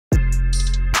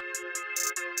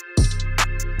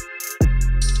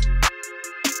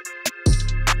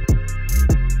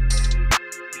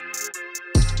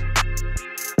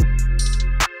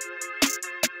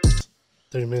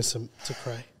30 minutes to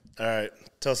cry. All right.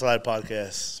 Tell Us a Lie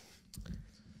podcast.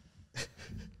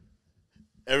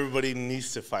 Everybody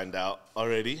needs to find out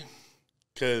already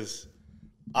because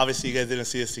obviously you guys didn't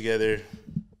see us together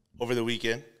over the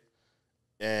weekend.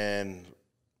 And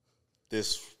I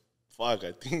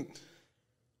think,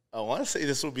 I want to say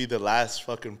this will be the last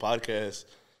fucking podcast.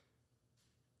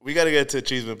 We got to get to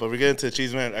CHISME, but we're getting to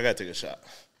CHISME. I got to take a shot.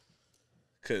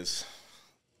 Because,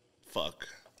 fuck.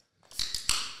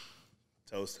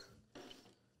 Toast.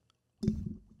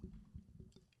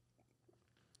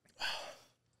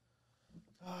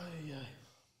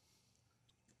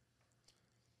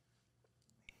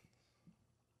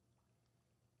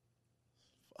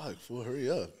 Fuck, fool, hurry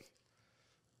up.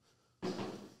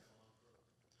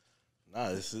 Nah,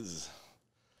 this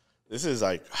is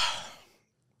like,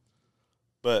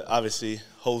 but obviously,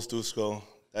 host Duzco,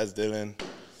 that's Dilan.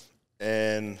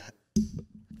 And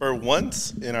for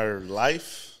once in our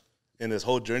life, in this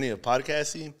whole journey of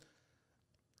podcasting,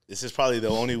 this is probably the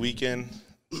only weekend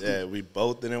that we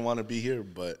both didn't want to be here,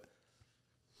 but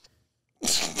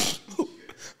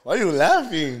why are you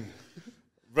laughing?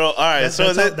 Bro, all right.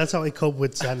 That's how I cope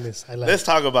with sadness. Let's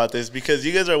talk about this because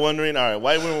you guys are wondering, all right,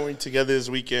 why weren't we together this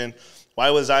weekend?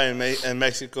 Why was I in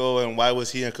Mexico and why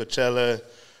was he in Coachella?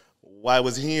 Why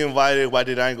was he invited? Why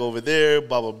did I go over there?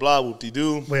 Blah, blah, blah,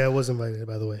 whoop-de-doo. Wait, I was invited,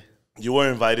 by the way. You were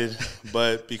invited,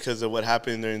 but because of what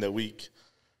happened during the week,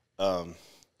 I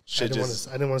didn't want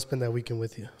to spend that weekend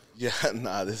with you. Yeah,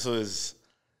 nah, this was,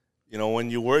 when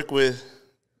you work with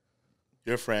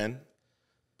your friend,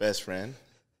 best friend,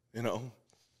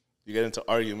 you get into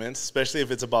arguments, especially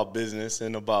if it's about business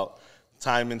and about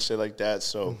time and shit like that.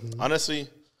 So, honestly,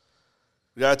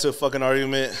 we got into a fucking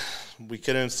argument. We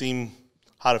couldn't seem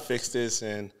how to fix this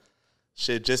and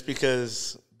shit just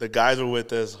because the guys were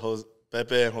with us,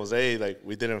 Pepe and Jose, like,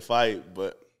 we didn't fight,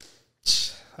 but...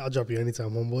 I'll drop you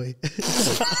anytime, homeboy.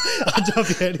 I'll drop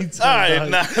you anytime. All right,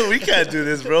 nah, we can't do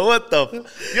this, bro. What the...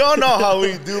 You all know how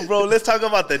we do, bro. Let's talk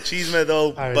about the CHISME,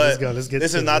 though. All right, let's go. Let's get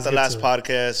this is not the last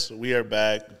podcast. We are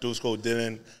back. Duzco,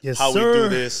 Dilan. Yes, how sir. we do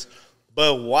this.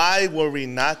 But why were we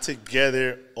not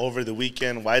together over the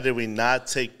weekend? Why did we not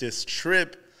take this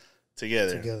trip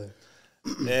together?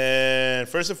 And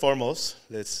first and foremost,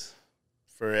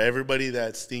 for everybody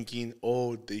that's thinking,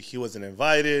 he wasn't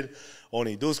invited,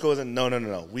 only Duzco wasn't.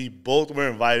 No. We both were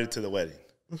invited to the wedding.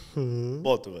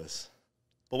 Both of us.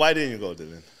 But why didn't you go,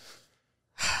 Dilan?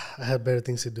 I had better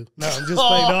things to do. No, I'm just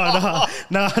playing.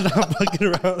 No, I'm fucking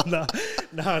around.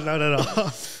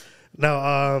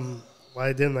 No.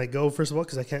 Why didn't I go? First of all,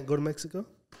 because I can't go to Mexico.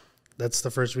 That's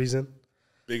the first reason.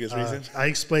 Biggest reason? I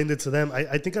explained it to them.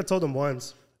 I think I told them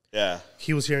once. Yeah.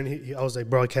 He was here, and I was like,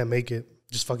 bro, I can't make it.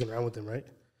 Just fucking around with him, right?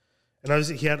 And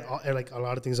obviously, he had like a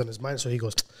lot of things on his mind. So he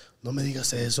goes, no me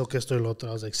digas eso, que esto y lo otro.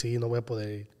 I was like, sí, no voy a poder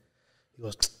ir. He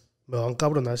goes, me van a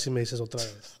encabronar si me dices otra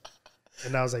vez.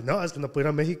 And I was like, no, es que no puedo ir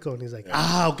a Mexico. And he's like,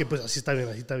 okay, pues así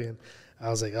está bien. I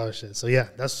was like, oh, shit. So, yeah,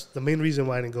 that's the main reason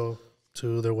why I didn't go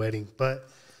to their wedding. But,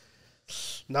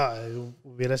 no,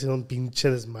 hubiera sido un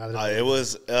pinche desmadre. It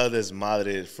was a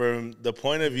desmadre. From the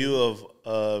point of view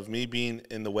of me being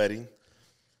in the wedding,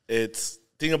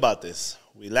 think about this.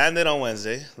 We landed on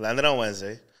Wednesday.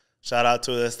 Shout out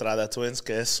to the Estrada Twins,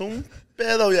 que es un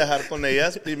pedo viajar con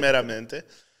ellas, primeramente.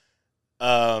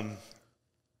 And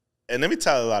let me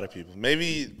tell a lot of people,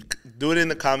 maybe do it in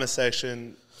the comment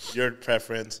section, your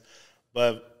preference.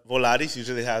 But Volaris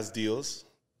usually has deals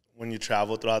when you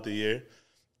travel throughout the year.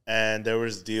 And there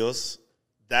was deals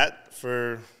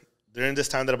during this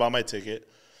time that I bought my ticket,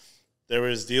 there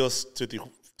was deals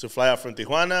to fly out from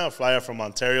Tijuana or fly out from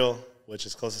Ontario, which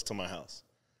is closest to my house.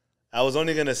 I was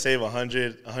only gonna save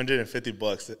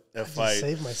 $150 if I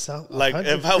save myself. Like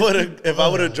if I would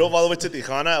have drove all the way to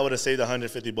Tijuana, I would have saved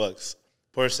 $150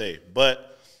 per se.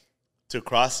 But to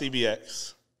cross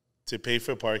CBX, to pay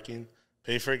for parking,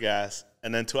 pay for gas,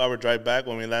 and then 2-hour drive back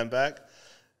when we land back.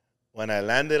 When I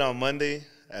landed on Monday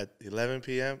at 11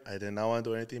 p.m., I did not want to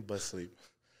do anything but sleep.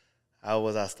 I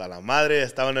was hasta la madre.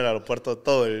 Estaba en el aeropuerto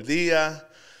todo el día.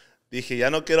 Dije, ya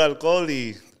no quiero alcohol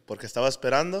y porque estaba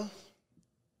esperando.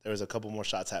 There was a couple more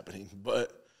shots happening.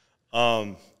 But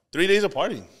 3 days of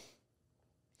partying.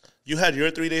 You had your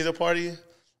 3 days of party.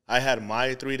 I had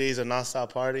my 3 days of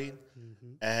nonstop partying.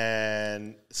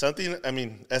 And esta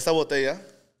botella,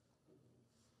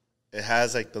 it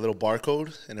has like the little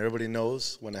barcode, and everybody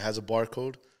knows when it has a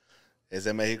barcode, it's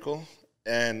de Mexico.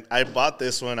 And I bought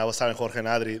this one. I was telling Jorge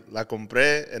Nadri, la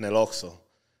compré en el Oxxo.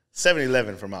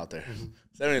 7-Eleven from out there.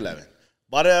 7-Eleven.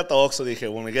 Bought it at the Oxxo. Dije,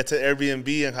 when we get to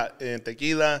Airbnb in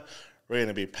Tequila, we're going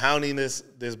to be pounding this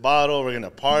bottle. We're going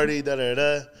to party,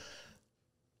 da-da-da.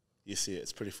 You see it.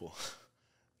 It's pretty full.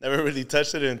 Never really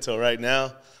touched it until right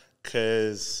now.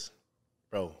 Because,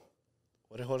 bro,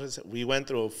 what is it? We went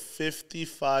through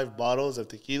 55 bottles of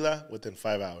tequila within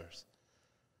 5 hours.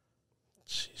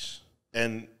 Jeez.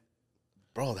 And,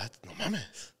 bro, that's no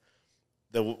mames.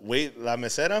 The wait, la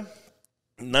mesera,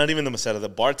 not even the mesera, the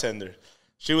bartender,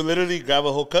 she would literally grab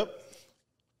a whole cup,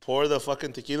 pour the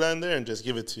fucking tequila in there, and just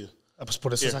give it to you. Ah, pues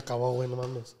por eso se acabó, güey, no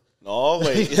mames. No,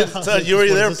 güey. So you were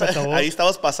there. Ahí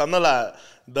estabas pasando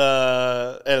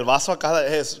el vaso acá.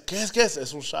 ¿Qué es?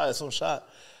 Es un shot.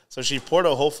 So she poured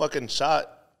a whole fucking shot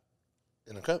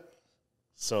in a cup.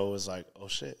 So it was like, oh,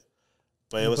 shit.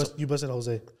 But you busted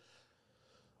Jose.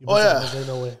 Yeah.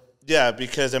 No way. Yeah,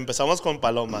 because empezamos con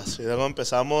palomas. Y luego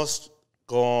empezamos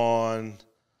con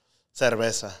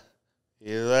cerveza.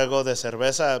 Y luego de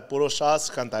cerveza, puros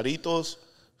shots, cantaritos.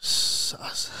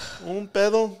 Un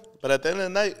pedo. But at the end of the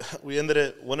night, we ended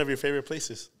at one of your favorite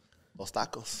places. Los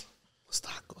Tacos.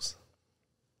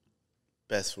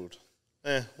 Best food.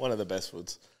 One of the best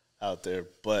foods out there.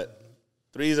 But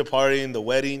 3 years of partying, the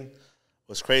wedding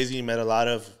was crazy. Met a lot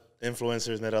of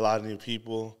influencers, met a lot of new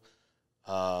people.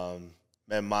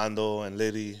 Met Mando and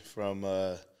Liddy from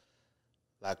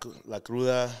La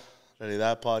Cruda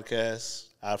Realidad podcast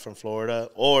out from Florida.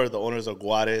 Or the owners of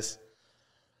Juarez.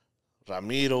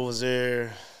 Ramiro was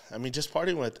there. I mean, just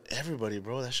partying with everybody,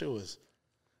 bro. That shit was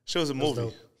a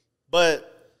movie.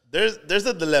 But there's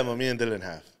a dilemma me and Dilan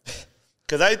have.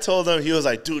 Because I told him, he was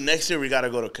like, dude, next year we got to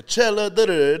go to Coachella. Da,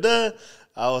 da, da, da.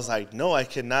 I was like, no, I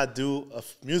cannot do a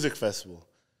music festival.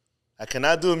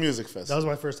 That was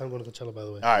my first time going to Coachella, by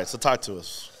the way. All right, so talk to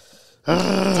us.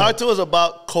 Talk to us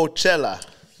about Coachella.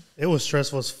 It was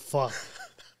stressful as fuck.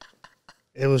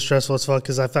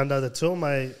 Because I found out that 2 of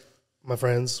my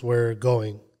friends were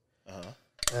going.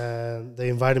 And they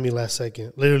invited me last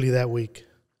second, literally that week.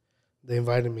 They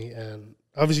invited me, and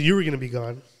obviously you were going to be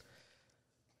gone.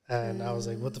 And I was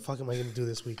like, what the fuck am I going to do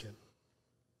this weekend?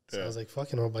 So I was like,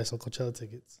 fucking, I'll buy some Coachella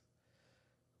tickets.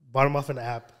 Bought them off an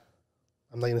app.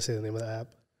 I'm not going to say the name of the app.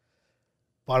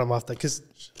 Bought them off that, because,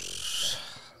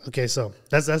 okay, so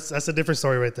that's a different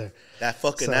story right there. That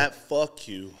fucking app, fuck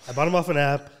you. I bought them off an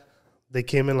app. They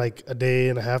came in like a day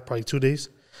and a half, probably 2 days.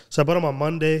 So I bought them on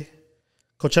Monday.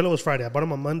 Coachella was Friday. I bought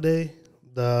them on Monday.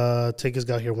 The tickets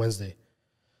got here Wednesday.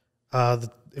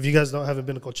 If you guys haven't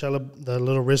been to Coachella, the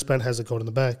little wristband has a code in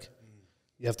the back.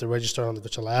 You have to register on the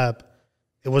Coachella app.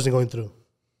 It wasn't going through.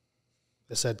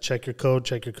 It said, check your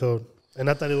code. And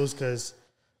I thought it was because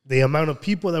the amount of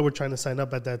people that were trying to sign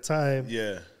up at that time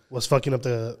was fucking up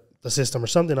the system or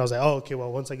something. I was like, oh, okay,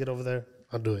 well, once I get over there,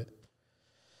 I'll do it.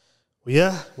 Well,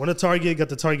 yeah, went to Target, got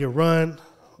the Target run.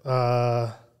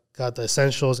 Got the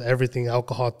essentials, everything,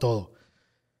 alcohol, todo.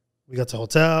 We got to the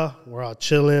hotel. We're out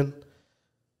chilling.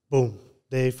 Boom.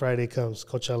 Friday comes,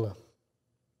 Coachella.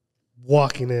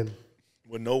 Walking in.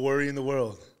 With no worry in the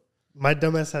world. My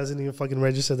dumbass hasn't even fucking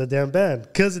registered the damn band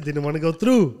because it didn't want to go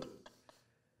through.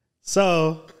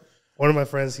 So one of my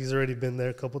friends, he's already been there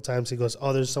a couple times. He goes,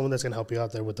 oh, there's someone that's going to help you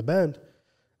out there with the band.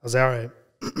 I was like, all right.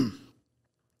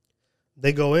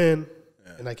 They go in,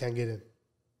 and I can't get in.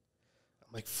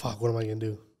 I'm like, fuck, what am I going to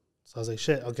do? So I was like,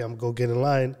 shit, okay, I'm going to go get in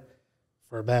line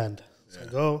for a band. So I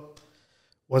go.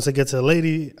 Once I get to the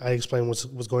lady, I explain what's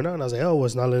going on. I was like, oh, well,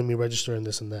 it's not letting me register and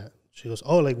this and that. She goes,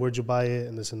 oh, like, where'd you buy it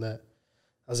and this and that?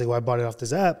 I was like, well, I bought it off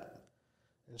this app.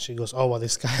 And she goes, oh, well, they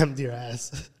scammed your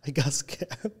ass. I got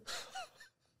scammed.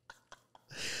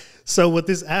 So what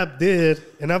this app did,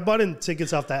 and I've bought in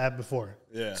tickets off that app before.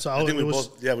 Yeah, so I think we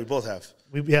both have.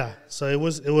 So it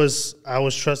was. I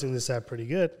was trusting this app pretty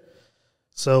good.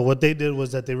 So what they did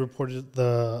was that they reported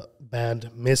the band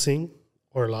missing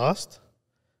or lost,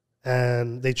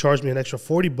 and they charged me an extra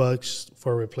 $40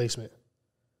 for a replacement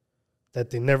that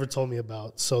they never told me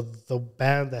about. So the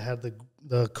band that had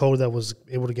the code that was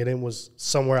able to get in was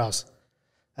somewhere else.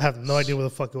 I have no idea where the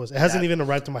fuck it was. It hasn't even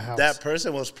arrived to my house. That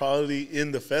person was probably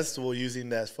in the festival using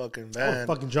that fucking band. I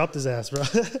fucking dropped his ass, bro.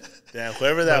 Damn,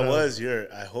 whoever that was,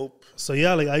 I hope. So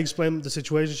yeah, like I explained the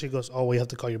situation. She goes, oh, well, you have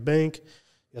to call your bank.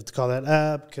 You have to call that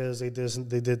app because they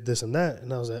did this and that.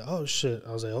 And I was like, oh, shit.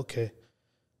 I was like, okay.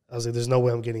 I was like, there's no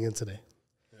way I'm getting in today.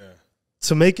 Yeah.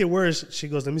 To make it worse, she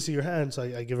goes, let me see your hand. So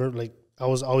I give her, like, I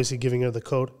was obviously giving her the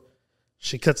code.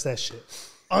 She cuts that shit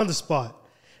on the spot.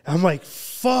 And I'm like,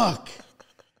 fuck.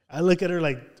 I look at her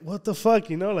like, what the fuck?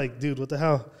 You know, like, dude, what the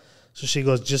hell? So she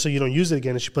goes, just so you don't use it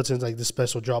again. And she puts it in, like, this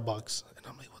special drop box. And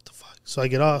I'm like, what the fuck? So I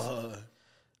get off.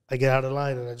 I get out of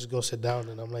line, and I just go sit down.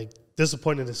 And I'm, like,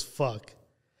 disappointed as fuck.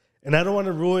 And I don't want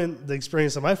to ruin the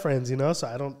experience of my friends, you know?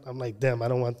 So I'm like, damn, I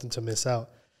don't want them to miss out.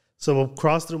 So what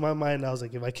crossed through my mind, I was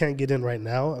like, if I can't get in right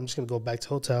now, I'm just going to go back to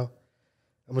hotel.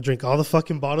 I'm going to drink all the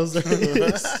fucking bottles there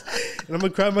is. And I'm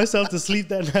going to cry myself to sleep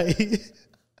that night.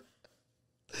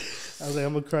 I was like,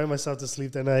 I'm going to cry myself to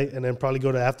sleep that night and then probably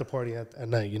go to after party at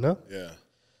night, you know? Yeah.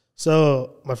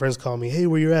 So my friends call me, hey,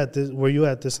 where you at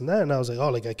this and that? And I was like, oh,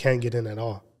 like I can't get in at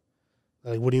all.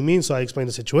 Like, what do you mean? So I explained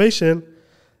the situation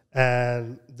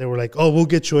and they were like, oh, we'll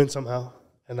get you in somehow.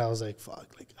 And I was like, fuck.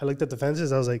 Like I looked at the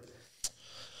fences. I was like,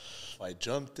 if I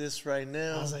jump this right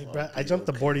now. I was like, bro, I jumped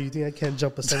the border. You think I can't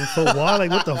jump a 7-foot wall?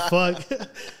 Like, what the fuck?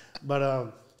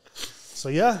 But, so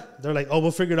yeah, they're like, oh,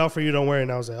 we'll figure it out for you. Don't worry.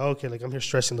 And I was like, oh, okay, like I'm here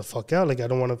stressing the fuck out. Like I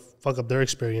don't want to fuck up their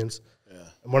experience. Yeah.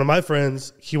 And one of my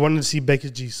friends, he wanted to see Becky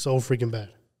G so freaking bad.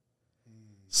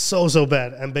 So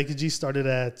bad. And Becky G started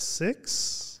at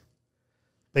 6.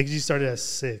 Becky G started at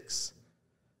 6.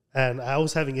 And I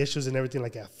was having issues and everything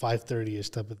like at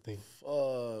 5:30-ish type of thing.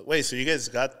 Wait, so you guys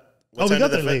got... we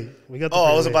got there late.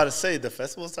 I was about to say, the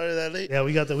festival started that late? Yeah,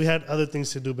 we got there. We had other things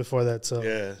to do before that, so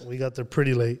yeah. We got there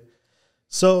pretty late.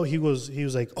 So he was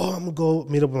like, oh, I'm going to go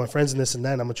meet up with my friends and this and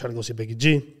that, and I'm going to try to go see Becky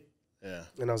G. Yeah.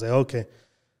 And I was like, okay.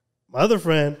 My other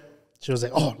friend, she was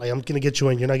like, oh, like I'm going to get you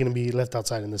in. You're not going to be left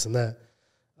outside and this and that.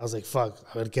 I was like, fuck,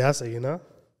 a ver qué hace, you know?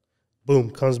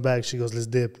 Boom, comes back. She goes, let's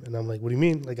dip. And I'm like, what do you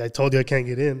mean? Like, I told you I can't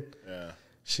get in. Yeah.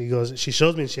 She goes, she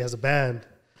shows me and she has a band.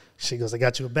 She goes, I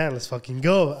got you a band. Let's fucking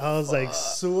go. I was like,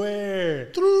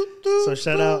 swear. So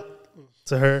shout out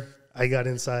to her. I got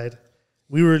inside.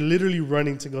 We were literally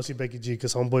running to go see Becky G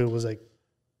because homeboy was like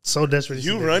so desperate.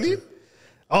 You running?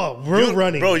 Oh, we're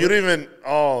running. Bro, you don't even,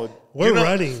 we're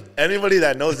running. Anybody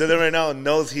that knows Dylan right now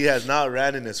knows he has not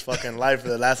ran in his fucking life for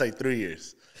the last like 3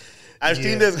 years. I've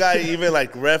seen this guy even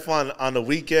like ref on the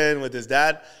weekend with his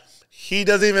dad. He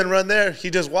doesn't even run there. He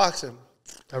just walks him.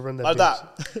 I run that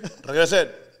bitch. Like I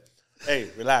said, hey,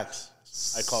 relax.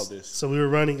 I called this. So we were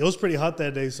running. It was pretty hot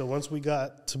that day. So once we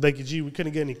got to Becky G, we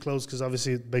couldn't get any clothes because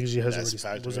obviously Becky G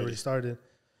was already started.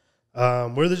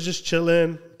 We're just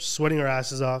chilling, sweating our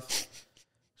asses off.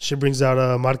 She brings out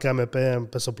a Marca MP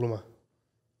and Peso Pluma.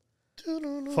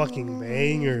 Fucking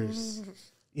bangers.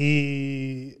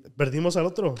 Y perdimos al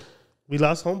otro. We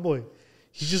lost homeboy.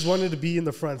 He just wanted to be in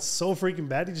the front so freaking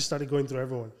bad. He just started going through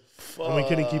everyone. And we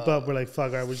couldn't keep up. We're like,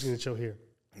 fuck, all right, we're just going to chill here.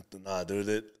 Nah,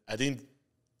 dude. I think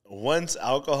once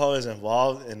alcohol is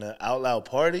involved in an out loud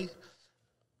party,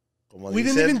 we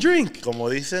didn't even drink. Como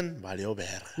dicen, valió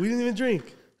verga. We didn't even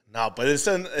drink. No, but it's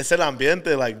el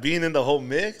ambiente, like being in the whole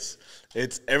mix.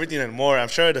 It's everything and more. I'm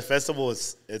sure at the festival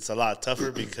it's a lot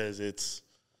tougher because it's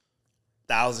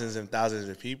thousands and thousands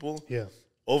of people. Yeah.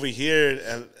 Over here,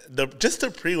 and just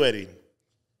the pre-wedding,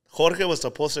 Jorge was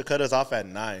supposed to cut us off at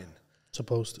 9.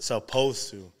 Supposed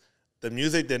to. The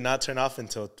music did not turn off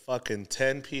until fucking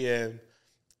 10 p.m.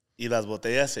 Y las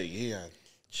botellas seguían.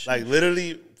 Jeez. Like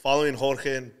literally following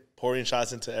Jorge and pouring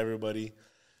shots into everybody.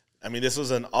 I mean, this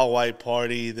was an all-white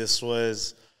party. This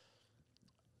was...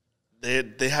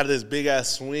 They had this big-ass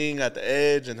swing at the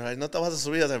edge, and they're like, no te vas a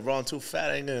subir. I was like, bro, I'm too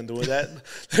fat. I ain't going to do that.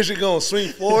 They're just going to swing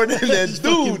forward, and then,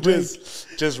 dude,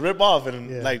 just rip off.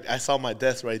 And, like, I saw my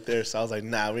death right there, so I was like,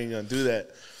 nah, we ain't going to do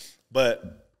that.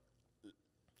 But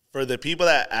for the people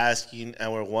that are asking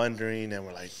and we're wondering, and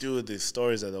we're like, dude, these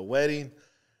stories of the wedding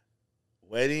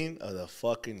of the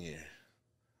fucking year.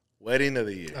 Wedding of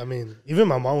the year. I mean, even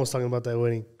my mom was talking about that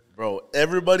wedding. Bro,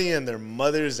 everybody and their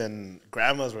mothers and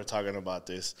grandmas were talking about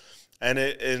this.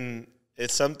 And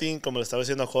it's something, como le estaba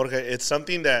diciendo Jorge, it's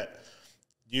something that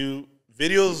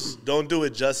videos don't do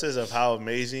it justice of how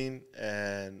amazing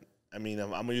and, I mean, I'm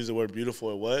going to use the word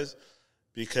beautiful it was,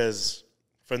 because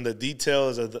from the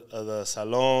details of the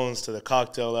salons to the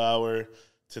cocktail hour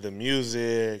to the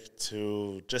music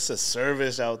to just the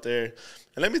service out there.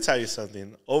 And let me tell you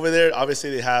something. Over there,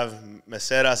 obviously, they have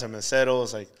meseras and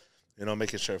meseros, like, you know,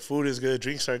 making sure food is good,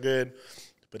 drinks are good.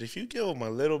 But if you give them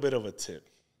a little bit of a tip,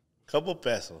 couple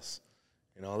pesos,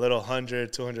 you know, a little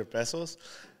 100, 200 pesos.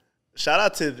 Shout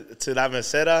out to la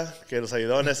mesera que nos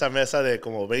ayudó en esa mesa de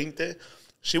como 20.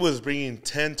 She was bringing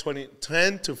 10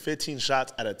 to 15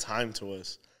 shots at a time to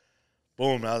us.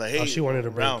 Boom. I was like, hey, she wanted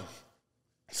a break.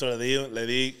 So le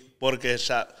di porque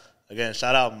shout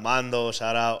out Mando,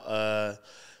 shout out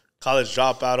college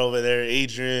dropout over there,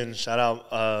 Adrian, shout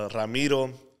out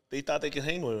Ramiro. They thought they could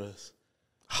hang with us.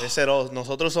 They said, oh,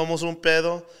 nosotros somos un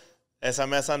pedo. Esa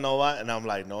mesa no va. And I'm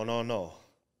like, no.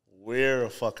 We're a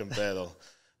fucking pedo.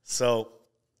 So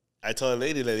I told the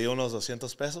lady, le di unos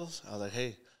 200 pesos. I was like,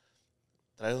 hey,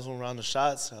 traemos un round of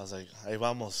shots. I was like, ahí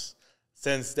vamos.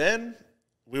 Since then,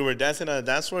 we were dancing on the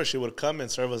dance floor. She would come and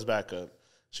serve us back up.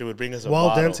 She would bring us a while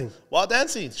bottle. dancing. While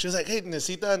dancing. She was like, hey,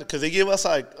 necesitan, because they gave us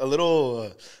like a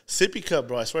little sippy cup,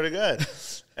 bro. I swear to God.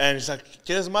 And she's like,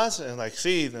 ¿quieres más? And like,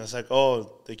 sí. And it's like,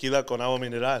 oh, tequila con agua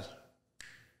mineral.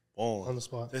 Boom. On the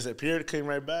spot. There's a period came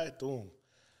right back. Boom.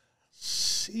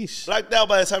 Sheesh. Blacked out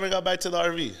by the time we got back to the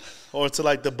RV or to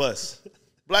like the bus.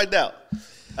 Blacked out.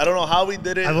 I don't know how we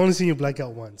did it. I've only seen you black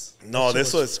out once. No,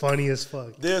 this was funny as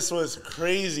fuck. This was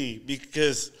crazy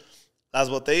because las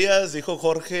botellas, dijo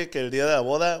Jorge que el día de la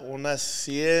boda, unas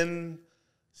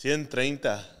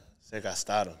 130 se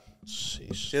gastaron.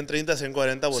 130,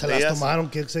 140 botellas. ¿Se las tomaron?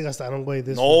 ¿Qué se gastaron, güey?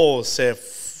 No, se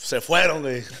fueron,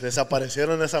 güey.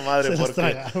 Desaparecieron esa madre porque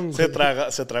tragaron,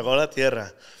 se tragó la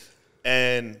tierra.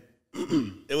 And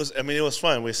it was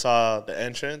fun. We saw the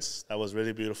entrance. That was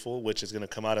really beautiful, which is going to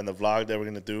come out in the vlog that we're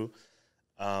going to do.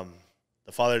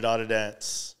 The father-daughter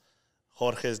dance,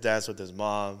 Jorge's dance with his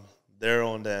mom, their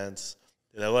own dance.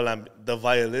 The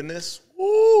violinist,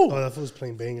 woo! Oh, that was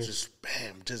playing bangers.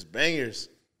 Just bangers.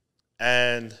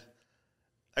 And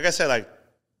like I said, like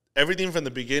everything from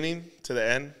the beginning to the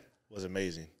end was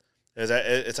amazing.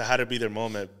 It's a how to be there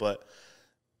moment. But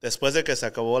después de que se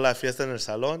acabó la fiesta en el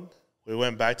salón, we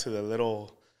went back to the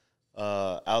little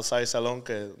outside salón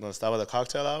que donde estaba the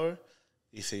cocktail hour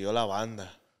y siguió la banda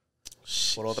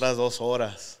por otras 2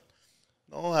 horas.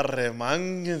 No,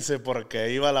 arremánguense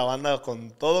porque iba la banda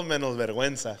con todo menos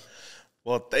vergüenza.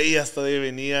 Botellas todavía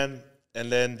venían. And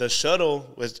then the shuttle,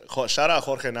 was, shout out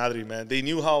Jorge and Adri, man. They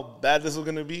knew how bad this was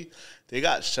going to be. They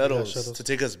got shuttles to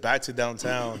take us back to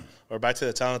downtown or back to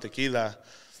the town of Tequila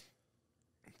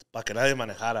para que nadie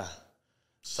manejara.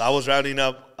 So I was riding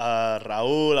up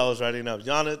Raul. I was riding up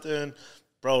Jonathan.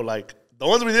 Bro, like, the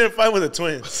ones we didn't find were the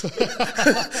twins.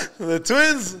 The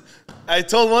twins, I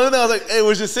told one of them, I was like, hey,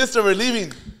 where's your sister? We're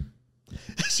leaving.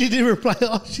 She didn't reply.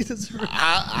 Oh, she doesn't reply.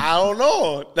 I don't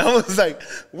know. That was like,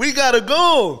 we got to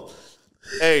go.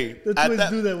 Hey. The twins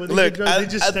do that. When they get drunk, they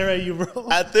just stare at you,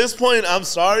 bro. At this point, I'm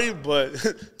sorry, but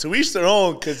to each their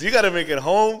own, because you got to make it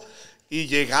home. Y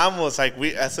llegamos. Like,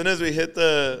 as soon as we hit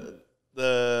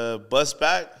the bus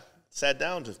back, sat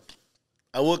down.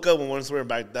 I woke up and once we were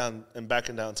back in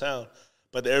downtown,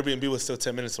 but the Airbnb was still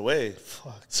 10 minutes away.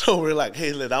 Fuck. So we're like,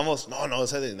 hey, le damos. No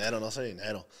sé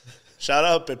dinero. Shout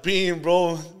out Pepín,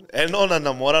 bro. Él no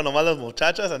enamora nomás las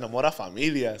muchachas, enamora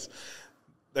familias.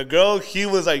 The girl he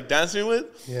was like dancing with,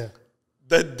 yeah.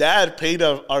 The dad paid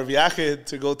our viaje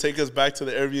to go take us back to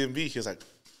the Airbnb. He was like,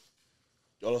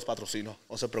 yo los patrocino,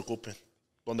 no se preocupen,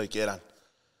 donde quieran.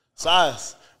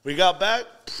 ¿Sabes? We got back,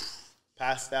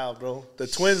 passed out, bro. The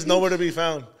twins nowhere to be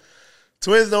found.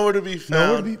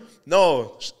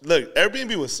 No, look,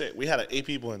 Airbnb was sick. We had 8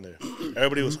 people in there.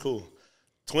 Everybody was cool.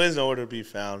 Twins nowhere to be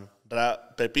found.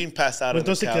 Pepín passed out on the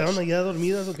couch. Entonces quedaron allá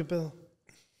dormidas o qué pedo?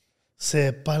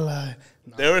 Sepa la...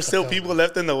 No, there were still people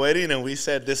left in the wedding, and we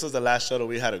said this was the last shuttle.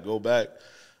 We had to go back.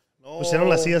 No. Pusieron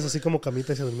las sillas así como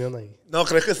camita y se durmieron ahí. No,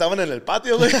 ¿crees que estaban en el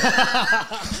patio, güey?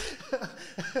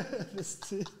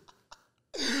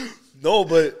 No,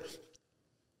 but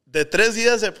de 3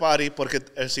 días de party, porque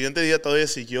el siguiente día todavía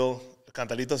siguió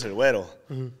Cantalitos el Güero.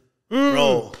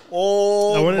 Bro,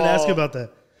 I wanted to ask you about that.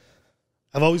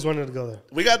 I've always wanted to go there.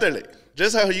 We got there late.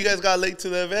 Just how you guys got late to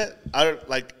the event,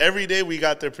 like every day we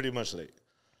got there pretty much late.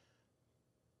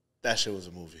 That shit was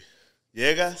a movie.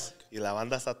 Llegas y la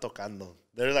banda está tocando.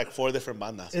 There's like 4 different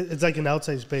bandas. It's like an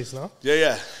outside space, no?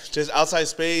 Yeah. Just outside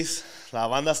space. La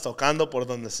banda's tocando por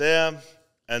donde sea.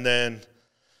 And then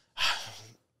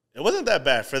it wasn't that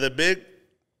bad. For the big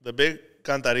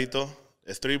cantarito,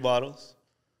 it's 3 bottles,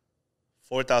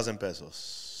 4,000 pesos.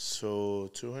 So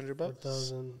 $200.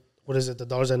 4,000. What is it? The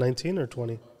dollars at 19 or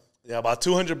 20? Yeah, about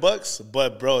 $200.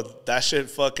 But bro, that shit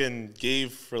fucking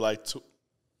gave for like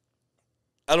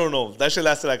I don't know. That shit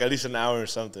lasted like at least an hour or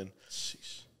something.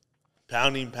 Sheesh.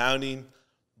 Pounding.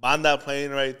 Banda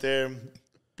playing right there.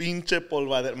 Pinche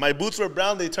polvadera. My boots were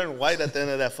brown. They turned white at the end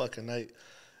of that fucking night.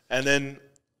 And then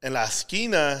in la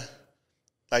esquina,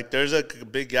 like there's a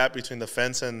big gap between the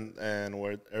fence and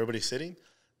where everybody's sitting,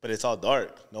 but it's all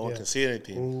dark. No one can see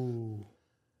anything. Ooh.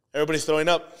 Everybody's throwing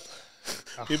up.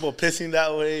 People pissing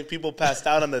that way. People passed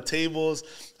out on the tables.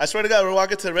 I swear to God, we're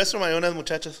walking to the restaurant. Hay unas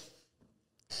muchachas.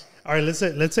 All right,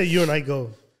 let's say you and I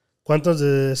go. ¿Cuántos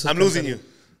de esos? I'm losing you.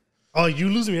 Oh, you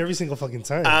lose me every single fucking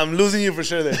time. I'm losing you for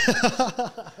sure then.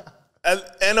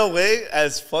 In a way,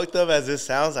 as fucked up as this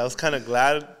sounds, I was kind of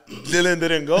glad Dilan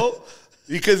didn't go.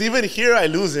 Because even here, I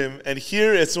lose him. And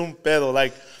here, it's un pedo.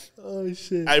 Like, oh,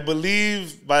 shit. I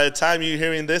believe by the time you're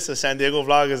hearing this, the San Diego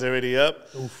vlog is already up.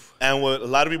 Oof. And what a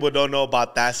lot of people don't know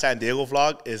about that San Diego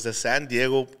vlog is the San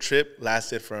Diego trip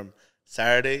lasted from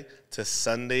Saturday to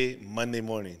Sunday, Monday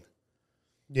morning.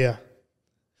 Yeah.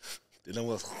 Dylan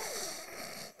was.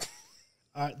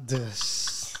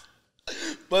 This.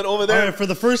 But over there. All right, for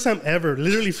the first time ever,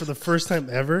 literally for the first time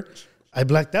ever, I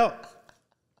blacked out.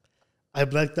 I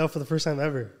blacked out for the first time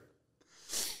ever.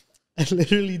 I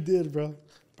literally did, bro.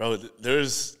 Bro,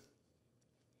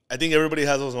 I think everybody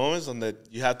has those moments on that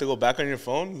you have to go back on your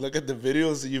phone, look at the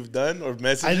videos that you've done or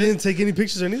messages. I didn't take any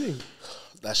pictures or anything.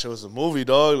 That shit was a movie,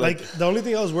 dog. Like the only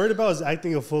thing I was worried about was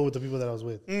acting a fool with the people that I was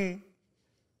with.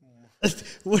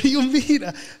 What do you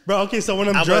mean? Bro, okay, so when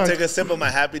I'm drunk. I'm going to take a sip of my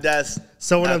Happy Dash.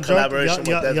 So when I'm drunk,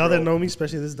 y'all that Bro. know me,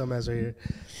 especially this dumbass right here.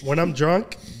 When I'm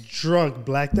drunk,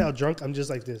 blacked out drunk, I'm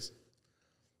just like this.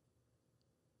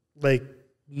 Like,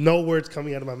 no words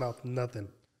coming out of my mouth, nothing.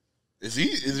 Is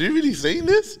he really saying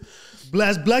this?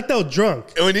 That's blacked out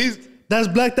drunk. That's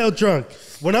blacked out drunk.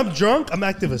 When I'm drunk, I'm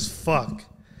active as fuck.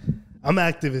 Fuck.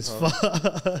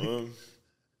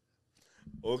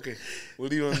 Okay, we'll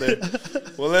leave him there.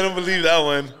 We'll let him believe that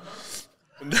one.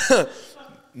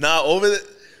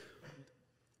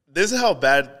 This is how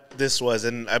bad this was,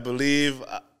 and I believe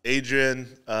Adrian,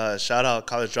 shout out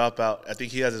College Dropout. I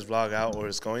think he has his vlog out or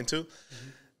is going to. Mm-hmm.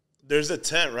 There's a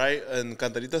tent, right, in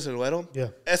Cantaritas El Güero. Yeah.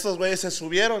 Esos güeyes se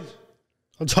subieron.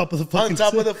 On top of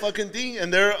the fucking thing,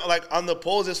 and they're like on the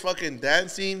poles, just fucking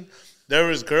dancing. There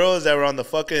was girls that were on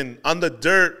the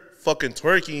dirt, fucking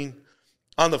twerking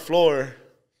on the floor.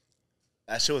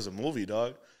 That shit was a movie,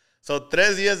 dog. So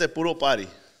 3 días de puro party.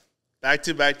 Back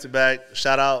to back to back.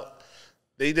 Shout out.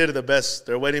 They did the best.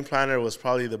 Their wedding planner was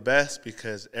probably the best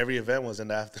because every event was in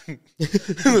the afternoon.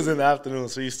 It was in the afternoon.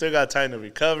 So you still got time to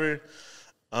recover.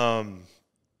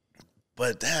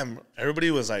 But damn, everybody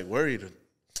was like worried.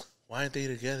 Why aren't they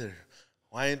together?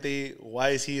 Why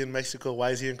is he in Mexico? Why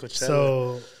is he in Coachella?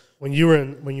 So when you were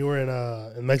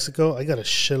in Mexico, I got a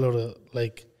shitload of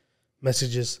like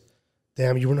messages.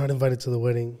 Damn, you were not invited to the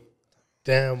wedding.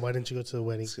 Damn, why didn't you go to the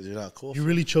wedding? Because you're not cool. You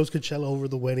really chose Coachella over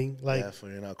the wedding. Like, yeah,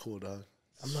 you're not cool, dog.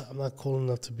 I'm not cool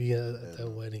enough to be at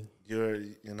that wedding.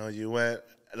 You went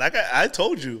like I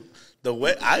told you.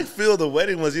 I feel the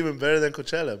wedding was even better than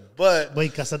Coachella, but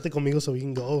wait, casate conmigo so we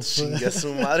can go. Chingue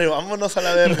su madre, vámonos a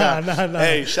la verga. Nah.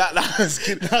 Hey, shout out.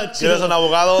 Tienes an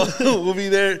abogado. We'll be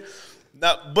there.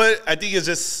 But I think it's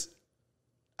just,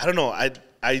 I don't know.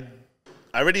 I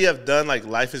already have done like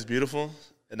Life is Beautiful,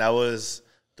 and that was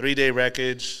 3-day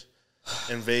wreckage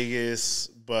in Vegas.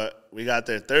 But we got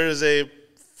there Thursday,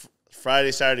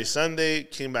 Friday, Saturday, Sunday.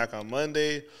 Came back on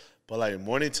Monday. But like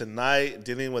morning to night,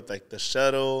 dealing with like the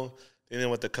shuttle, dealing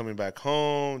with the coming back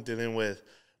home, dealing with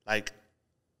like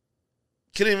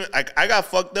I got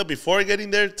fucked up before getting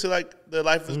there to like the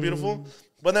Life is Beautiful.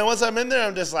 But then once I'm in there,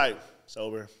 I'm just like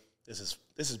sober. This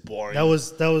is boring. That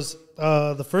was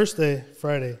the first day,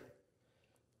 Friday.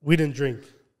 We didn't drink.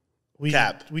 We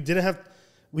didn't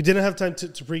have time to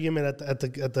pregame it at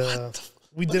the.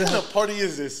 We didn't. What kind of party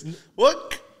is this?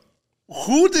 What?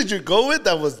 Who did you go with?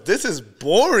 This is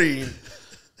boring.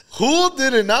 Who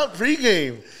did it not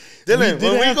pregame? Dylan,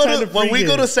 when we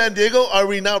go to San Diego, are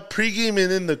we now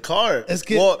pregaming in the car?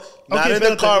 Not in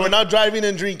the car. We're not driving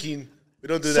and drinking. We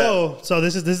don't do that. So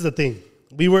this is the thing.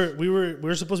 We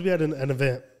were supposed to be at an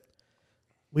event.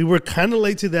 We were kind of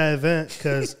late to that event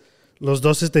because los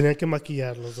dos se tenían que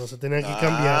maquillar, los dos se tenían que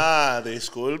cambiar.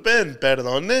 Disculpen,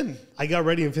 perdonen. I got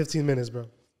ready in 15 minutes, bro.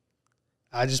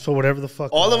 I just put whatever the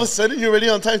fuck. All of a sudden, you're ready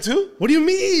on time too? What do you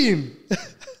mean?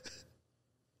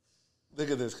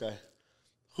 Look at this guy.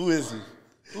 Who is he?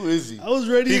 I was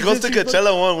ready. He goes to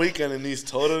Coachella one weekend and he's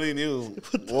totally new.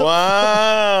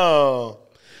 Wow.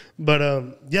 But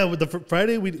yeah, with the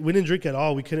Friday we didn't drink at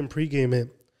all. We couldn't pregame it.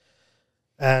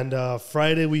 And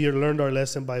Friday we learned our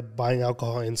lesson by buying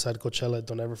alcohol inside Coachella.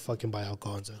 Don't ever fucking buy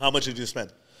alcohol inside. How much did you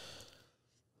spend?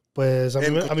 Pues a mí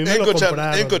me lo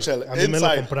compraron. In Coachella. A mí me lo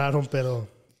compraron, pero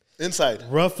inside.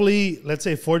 Roughly, let's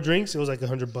say 4 drinks, it was like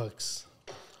 $100.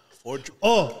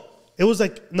 It was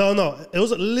like it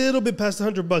was a little bit past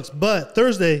 $100. But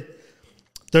Thursday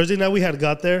night we had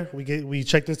got there. We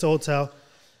checked into the hotel,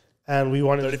 and we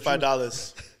wanted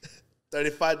 $35.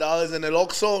 $35 in El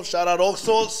Oxxo. Shout out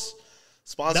Oxxos.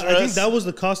 Sponsor us. I think that was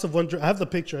the cost of one drink. I have the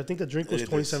picture. I think the drink was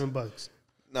 $27.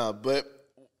 No, but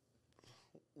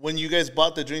when you guys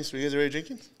bought the drinks, were you guys already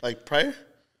drinking? Like prior?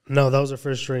 No, that was our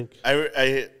first drink.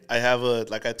 I have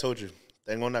like I told you,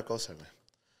 tengo una cosa, güey.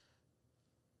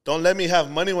 Don't let me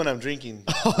have money when I'm drinking.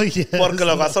 Oh, yes. Porque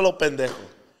lo gasto lo pendejo.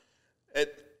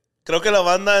 Creo que la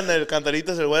banda en el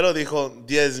Cantaritas El Güero dijo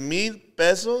 10,000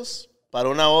 pesos para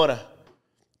una hora.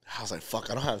 I was like, fuck,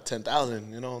 I don't have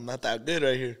 10,000. I'm not that good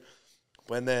right here.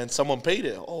 When then someone paid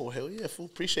it. Oh, hell yeah, fool,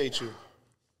 appreciate you.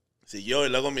 Y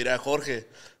luego miré a Jorge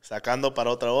sacando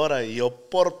para otra hora. Y yo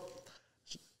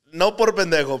no por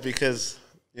pendejo, because,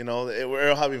 you know,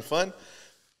 we're having fun.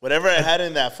 Whatever I had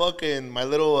in that fucking, my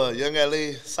little Young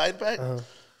LA side bag,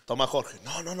 toma Jorge.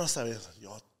 No, está bien.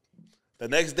 Yo, the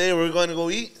next day, we were going to go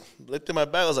eat. Looked in my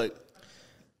bag. I was like,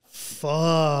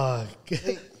 fuck.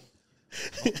 Hey,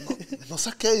 no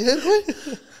saqué ayer,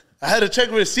 güey. I had to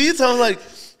check receipts. I was like,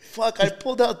 fuck, I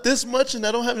pulled out this much and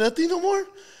I don't have nothing no more.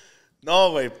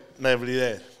 No, güey, me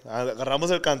olvidé.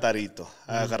 Agarramos el cantarito.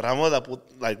 Agarramos la puta,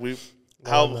 like, we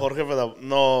helped Jorge for the,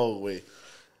 no, güey.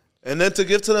 And then to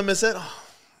give to them, I said, oh.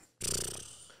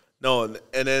 No,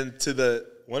 and then to the,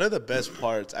 one of the best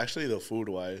parts, actually the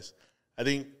food-wise, I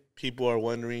think people are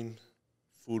wondering,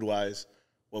 food-wise,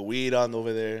 what we eat on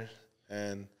over there.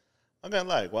 And I'm not gonna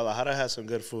lie, Guadalajara has some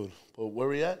good food. But where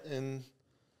we at? In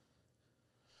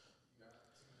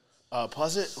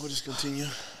pause it. We'll just continue.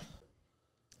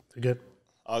 You're good.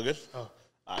 All good? Oh.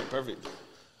 All right, perfect.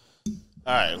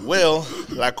 All right, well,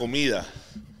 la comida.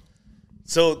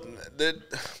 So the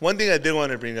one thing I did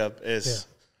want to bring up is,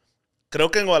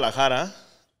 creo que en Guadalajara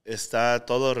está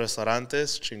todos los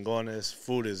restaurantes chingones.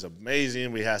 Food is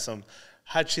amazing. We have some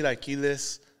hot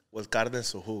chilaquiles with carne en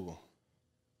su jugo.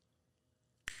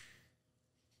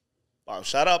 Wow,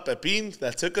 shout out Pepín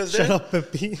that took us there. Shout out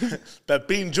Pepín.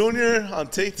 Pepín Jr. on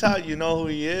TikTok, you know who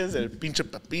he is. El pinche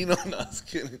Pepino. No, I was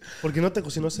kidding. ¿Por qué no te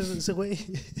cocinó ese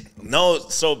güey? No,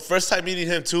 so first time meeting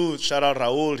him too, shout out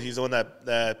Raul. He's the one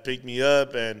that picked me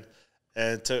up and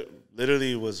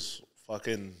literally was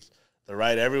fucking the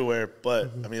ride everywhere.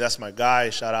 But, I mean, that's my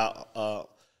guy. Shout out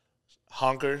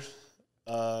Honker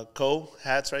Co.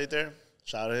 hats right there.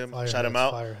 Shout out him. Shout him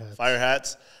out. Fire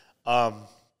hats.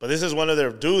 But this is one of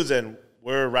their dudes, and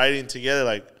we're riding together.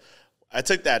 Like, I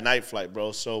took that night flight,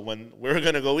 bro. So when we were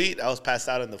going to go eat, I was passed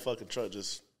out in the fucking truck.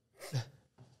 Just,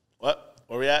 what?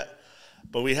 Where we at?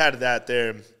 But we had that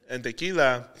there. And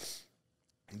Tequila,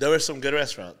 there were some good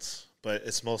restaurants. But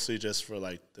it's mostly just for,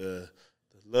 like, the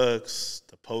looks,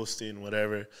 the posting,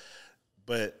 whatever.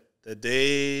 But the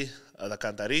day of the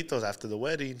cantaritos after the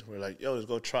wedding, we're like, yo, let's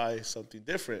go try something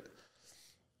different.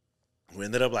 We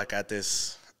ended up, like, at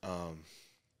this...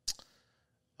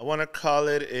 I want to call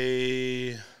it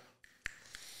a...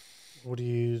 What do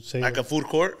you say? Like a food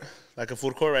court. Like a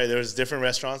food court, right? There's different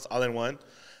restaurants all in one.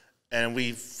 And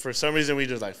we, for some reason, we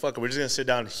just like, fuck it, we're just going to sit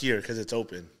down here because it's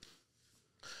open.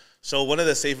 So one of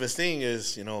the safest thing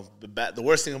is, you know, the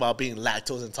worst thing about being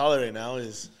lactose intolerant now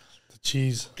is... The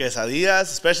cheese. Quesadillas,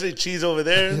 especially cheese over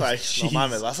there. Like, no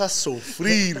mames, vas a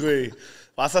sufrir, güey.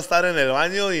 Vas a estar en el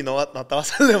baño y no te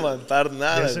vas a levantar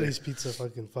nada. Yesterday's pizza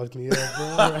fucking fucked me up,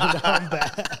 bro. Right now I'm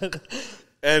bad.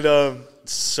 And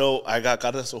so I got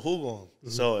carne en su jugo.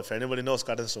 So if anybody knows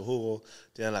carne en su jugo,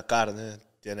 tiene la carne,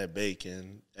 tiene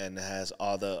bacon, and it has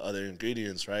all the other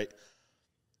ingredients, right?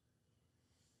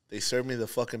 They served me the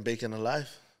fucking bacon alive.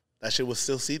 That shit was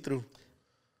still see-through.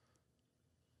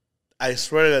 I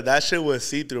swear that shit was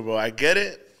see-through, bro. I get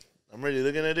it. I'm already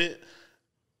looking at it.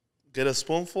 Get a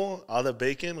spoonful. All the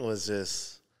bacon was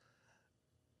just...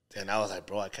 And I was like,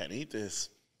 bro, I can't eat this.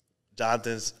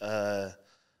 Jonathan's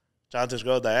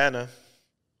girl, Diana,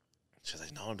 she's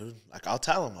like, no, dude. Like, I'll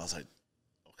tell him. I was like,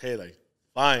 okay, like,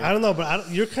 fine. I don't know, but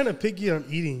you're kind of picky on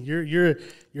eating. You're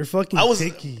fucking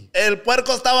picky. El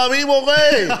puerco estaba vivo,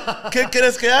 güey. ¿Qué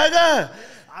quieres que haga?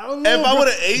 I don't know. If I would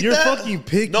have ate you're that... You're fucking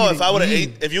picky. No,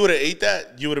 if you would have ate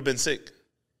that, you would have been sick.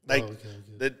 Like,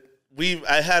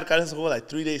 I had carne for like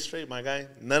 3 days straight, my guy.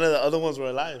 None of the other ones were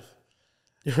alive.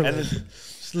 You're like,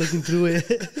 just looking through it.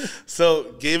 So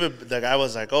the guy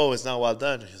was like, oh, it's not well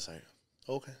done. He's like,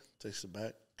 okay, takes it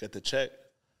back, get the check.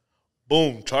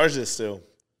 Boom, charged it still.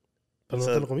 Pero no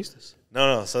te lo comiste.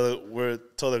 No. So we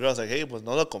told the girls, like, hey, pues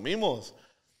no lo comimos.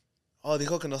 Oh,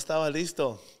 dijo que no estaba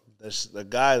listo. The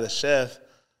guy, the chef,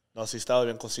 no, sí estaba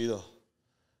bien cocido.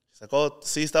 He's like, oh,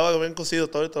 sí estaba bien cocido,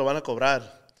 todo te lo van a cobrar.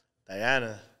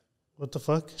 Diana. What the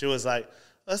fuck? She was like,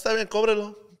 oh, está bien,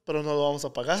 cóbrelo, pero no lo vamos a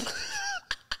pagar.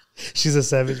 She's a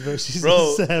savage, bro. She's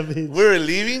a savage. We were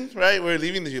leaving, right? We were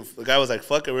leaving. The guy was like,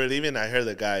 fuck it, we're leaving. I heard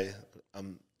the guy,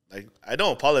 like, I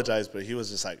don't apologize, but he was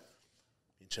just like,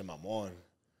 pinche mamón.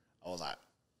 I was like,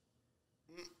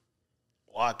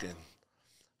 walking.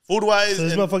 Food-wise. So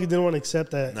this motherfucker didn't want to accept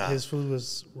that his food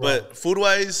was wrong. But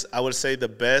food-wise, I would say the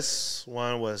best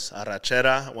one was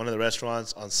Arrachera, one of the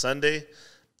restaurants on Sunday,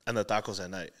 and the tacos at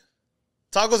night.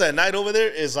 Tacos at night over there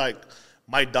is like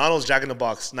McDonald's Jack in the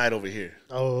Box night over here.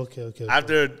 Oh, okay.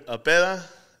 After a peda,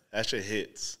 that shit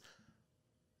hits.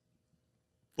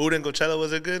 Food in Coachella,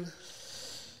 was it good?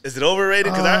 Is it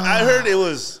overrated? Because I heard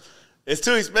it's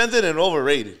too expensive and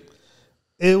overrated.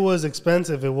 It was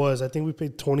expensive. It was. I think we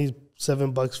paid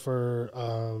 $27 for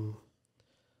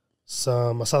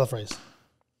some masala fries.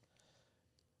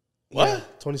 What? Yeah,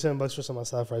 $27 for some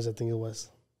asada fries, I think it was.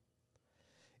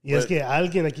 Y es que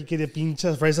alguien aquí quería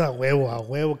pinchas fries a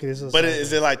huevo. Que eso but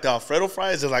is it like the Alfredo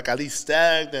fries? Is it like at least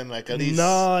stacked and like at least?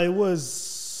 No, it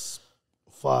was.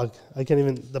 Fuck, I can't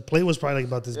even. The plate was probably like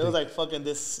about this big. It was like fucking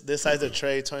this size of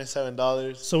tray,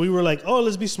 $27. So we were like, oh,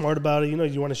 let's be smart about it. You know,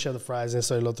 you want to share the fries. And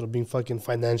so el otro being fucking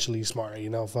financially smart,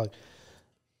 you know, fuck.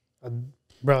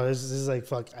 Bro, this is like,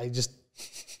 fuck, I just.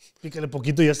 Pícale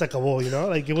poquito ya se acabó, you know?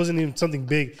 Like, it wasn't even something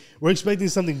big. We're expecting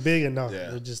something big and no.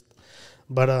 Yeah. It just.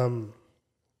 But,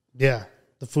 yeah,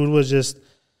 the food was just.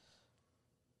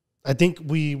 I think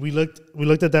we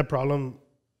looked at that problem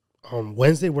on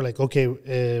Wednesday. We're like, okay,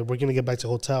 we're gonna get back to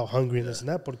hotel hungry and this and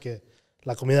that porque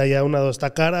la comida ya una dos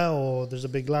está cara or there's a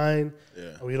big line.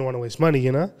 Yeah. Or we don't want to waste money,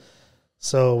 you know.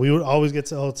 So we would always get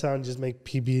to the hotel and just make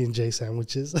PB&J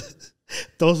sandwiches.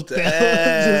 Those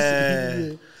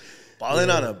balling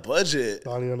on a budget.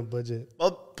 Balling on a budget.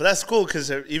 Well, but that's cool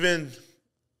because even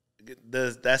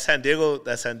that San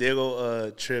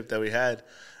Diego trip that we had,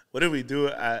 what did we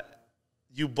do?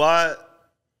 You bought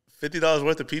 $50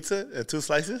 worth of pizza and 2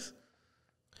 slices?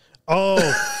 Oh,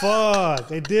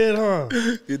 fuck. I did, huh?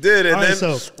 You did. And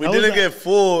then we didn't get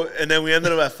full, and then we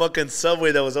ended up at fucking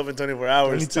Subway that was open 24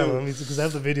 hours, too. Because I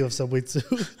have the video of Subway, too.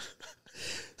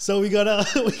 So we got out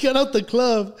the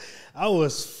club. I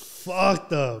was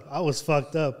fucked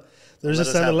up. There's a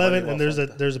 7-Eleven, and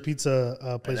there's a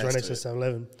pizza place right next to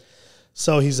 7-Eleven.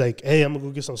 So he's like, hey, I'm going to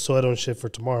go get some suero and shit for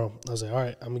tomorrow. I was like, all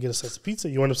right, I'm going to get a slice of pizza.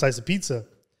 You want a slice of pizza?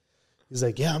 He's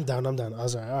like, yeah, I'm down. I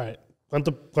was like, all right.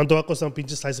 ¿Cuánto va a costar un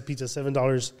pinche slice of pizza?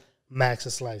 $7 max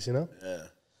a slice, you know? Yeah.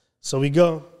 So we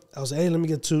go. I was like, hey, let me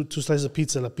get two slices of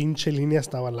pizza. La pinche línea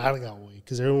estaba larga, güey,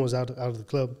 because everyone was out of the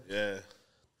club. Yeah.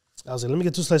 I was like, let me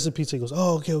get 2 slices of pizza. He goes,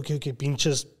 oh, okay.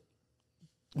 Pinches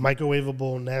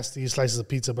microwavable, nasty slices of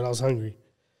pizza, but I was hungry.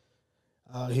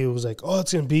 He was like, oh,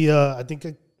 it's going to be, I think,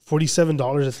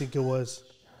 $47, I think it was.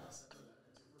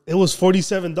 It was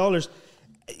 $47.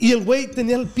 Y el güey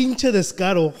tenía el pinche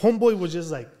descaro. Homeboy was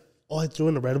just like, oh, I threw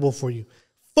in a Red Bull for you.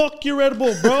 Fuck your Red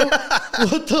Bull, bro.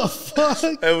 What the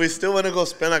fuck? And we still want to go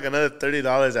spend like another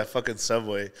 $30 at fucking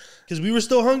Subway. Because we were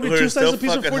still hungry. 2 slices of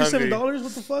pizza, $47? Hungry.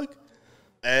 What the fuck?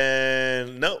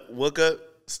 And no, woke up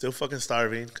still fucking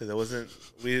starving because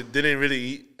we didn't really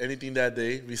eat anything that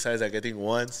day besides like I think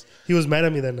once. He was mad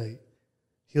at me that night.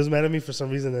 He was mad at me for some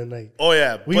reason that night. Oh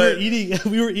yeah, we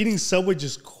were eating Subway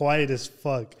just quiet as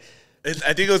fuck.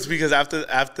 I think it was because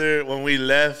after when we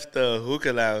left the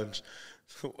hookah lounge,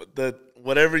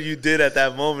 whatever you did at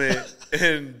that moment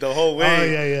and the whole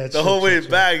way, whole way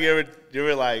back, you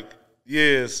were like,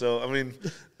 yeah. So I mean,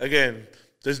 again,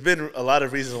 there's been a lot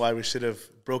of reasons why we should have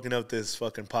broken up this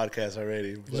fucking podcast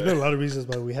already. There's been a lot of reasons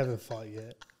why we haven't fought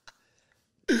yet.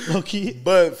 Okay.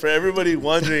 But for everybody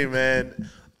wondering, man,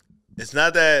 it's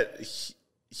not that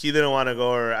he didn't want to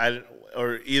go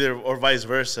or vice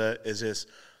versa. It's just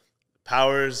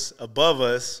powers above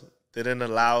us didn't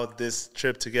allow this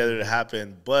trip together to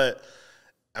happen. But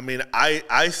I mean,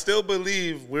 I still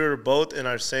believe we're both in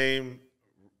our same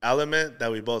element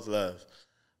that we both love.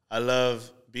 I love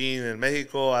being in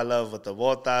Mexico. I love with the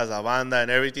botas, la banda,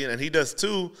 and everything. And he does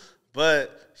too,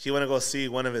 but he want to go see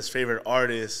one of his favorite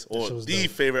artists or the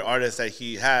favorite artist that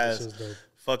he has,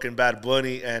 fucking Bad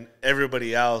Bunny, and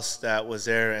everybody else that was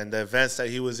there and the events that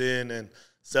he was in and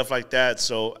stuff like that.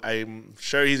 So I'm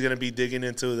sure he's going to be digging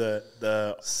into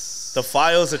the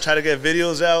files to try to get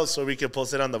videos out so we can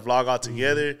post it on the vlog all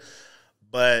together. Mm-hmm.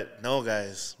 But no,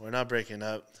 guys, we're not breaking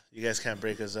up. You guys can't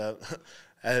break us up.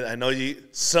 I know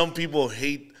some people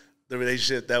hate the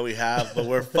relationship that we have, but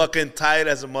we're fucking tight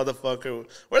as a motherfucker.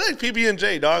 We're like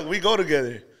PB&J, dog. We go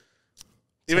together.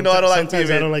 Even though I don't like PB&J.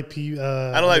 Sometimes I don't like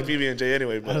I don't like PB&J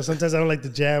anyway. But sometimes I don't like the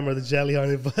jam or the jelly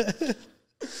on it, but...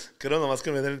 Quiero nomás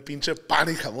que me den el pinche pan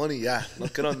y jamón y ya. No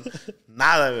quiero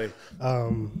nada, güey.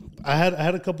 I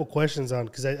had a couple questions on,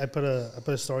 because I put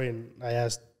a story and I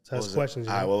asked questions.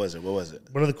 What was it?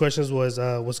 One of the questions was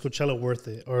Coachella worth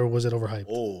it, or was it overhyped?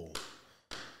 Oh.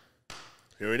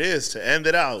 Here it is to end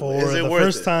it out. For the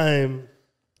first time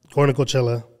going to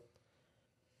Coachella,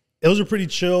 it was a pretty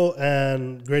chill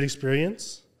and great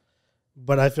experience,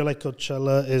 but I feel like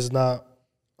Coachella is not,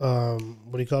 what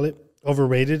do you call it?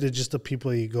 Overrated. It's just the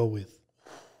people you go with.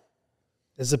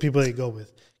 It's the people that you go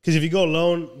with. Because if you go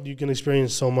alone, you can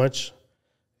experience so much.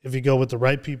 If you go with the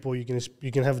right people, you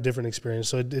can have a different experience.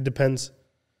 So it depends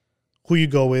who you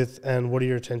go with and what are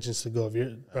your intentions to go.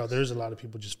 Bro, there's a lot of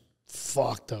people just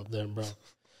fucked up there, bro.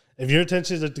 If your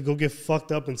intention is to go get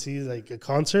fucked up and see like a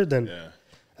concert, then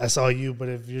that's all you. But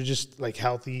if you're just like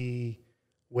healthy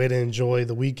way to enjoy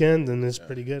the weekend, then it's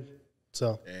pretty good.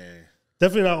 So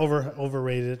Definitely not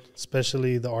overrated,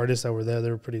 especially the artists that were there.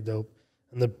 They were pretty dope.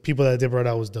 And the people that they brought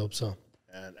out was dope, so.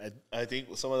 And I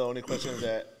think some of the only questions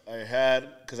that I had,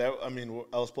 because I mean,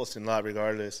 I was posting a lot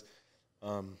regardless,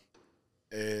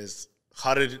 is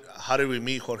how did we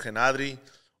meet Jorge and Adri?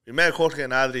 We met Jorge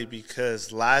and Adri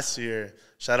because last year,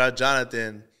 shout out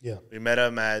Jonathan, we met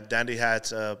him at Dandy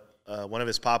Hat's, one of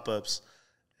his pop-ups,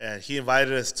 and he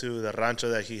invited us to the rancho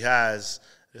that his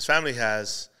family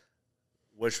has,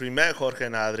 which we met Jorge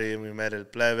and Adri, and we met El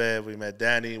Plebe, we met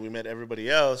Danny, we met everybody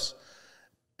else.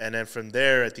 And then from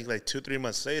there, I think like 2-3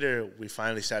 months later, we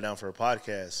finally sat down for a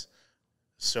podcast.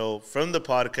 So from the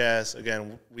podcast,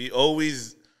 again, we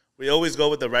always go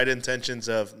with the right intentions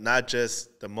of not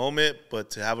just the moment, but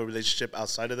to have a relationship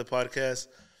outside of the podcast.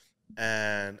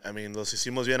 And I mean, los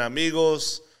hicimos bien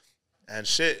amigos and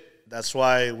shit. That's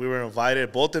why we were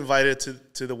both invited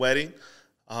to the wedding.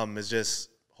 It's just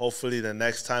hopefully the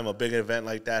next time a big event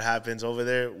like that happens over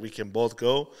there, we can both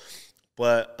go.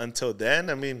 But until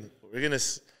then, I mean,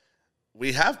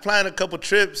 we have planned a couple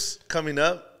trips coming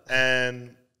up,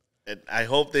 and I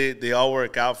hope they all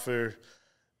work out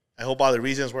I hope all the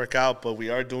reasons work out, but we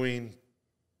are doing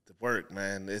the work,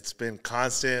 man. It's been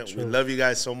constant. True. We love you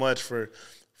guys so much for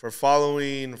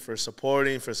following, for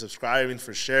supporting, for subscribing,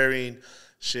 for sharing.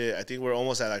 Shit, I think we're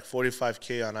almost at like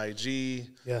 45K on IG.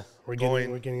 Yeah, we're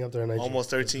getting up there on IG. Almost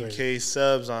 13K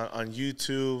subs on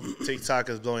YouTube. TikTok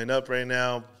is blowing up right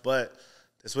now, but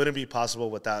this wouldn't be possible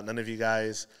without none of you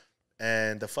guys.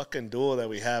 And the fucking duel that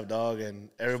we have, dog, and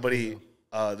everybody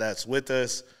that's with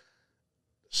us.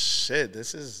 Shit,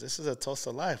 this is a toast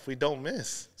of life. We don't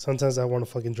miss. Sometimes I want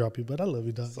to fucking drop you, but I love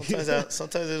you, dog. Sometimes I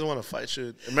just want to fight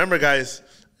you. Remember, guys,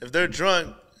 if they're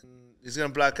drunk, he's going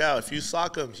to black out. If you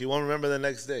sock him, he won't remember the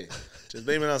next day. Just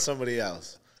blame it on somebody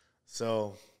else.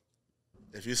 So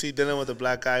if you see Dilan with a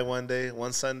black eye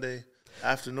one Sunday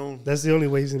afternoon. That's the only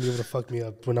way he's going to be able to fuck me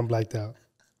up when I'm blacked out.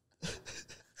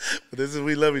 But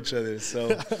we love each other.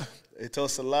 So, a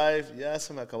toast to life. Ya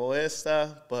se me acabó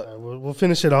esta. But right, we'll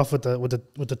finish it off with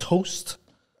the toast.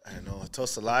 I know, a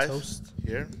toast to life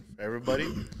here for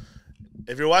everybody.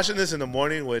 If you're watching this in the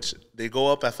morning, which they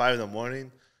go up at 5 in the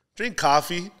morning, drink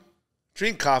coffee.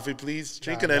 Drink coffee, please.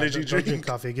 Drink an energy drink. Don't drink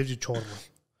coffee. It gives you chorro.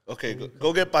 Okay,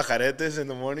 go get pajaretes in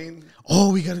the morning.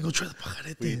 Oh, we got to go try the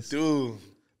pajaretes. We do.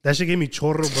 That shit gave me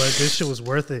chorro, but this shit was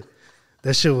worth it.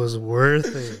 That shit was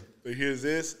worth it. But here's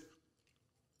this.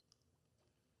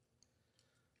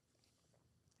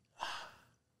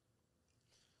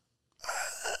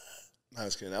 I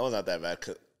was kidding. That was not that bad.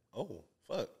 Oh,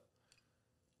 fuck.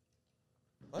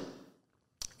 What?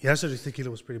 Yesterday's tequila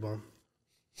was pretty bomb.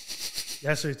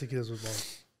 Yesterday's tequila was bomb.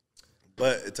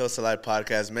 But it's also Live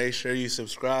Podcast. Make sure you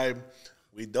subscribe.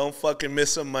 We don't fucking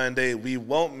miss a Monday. We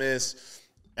won't miss.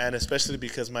 And especially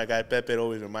because my guy Pepe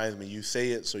always reminds me, you say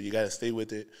it, so you got to stay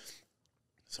with it.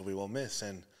 So we won't miss.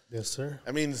 And yes, sir.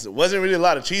 I mean, it wasn't really a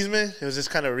lot of CHISME. It was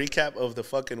just kind of a recap of the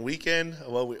fucking weekend,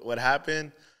 of what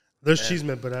happened. There's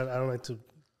CHISME, but I don't like to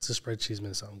spread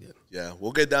CHISME, so I'm good. Yeah,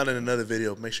 we'll get down in another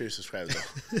video. Make sure you subscribe,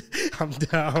 though. I'm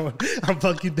down. I'm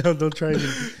fucking down. Don't try me.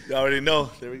 You already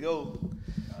know. There we go.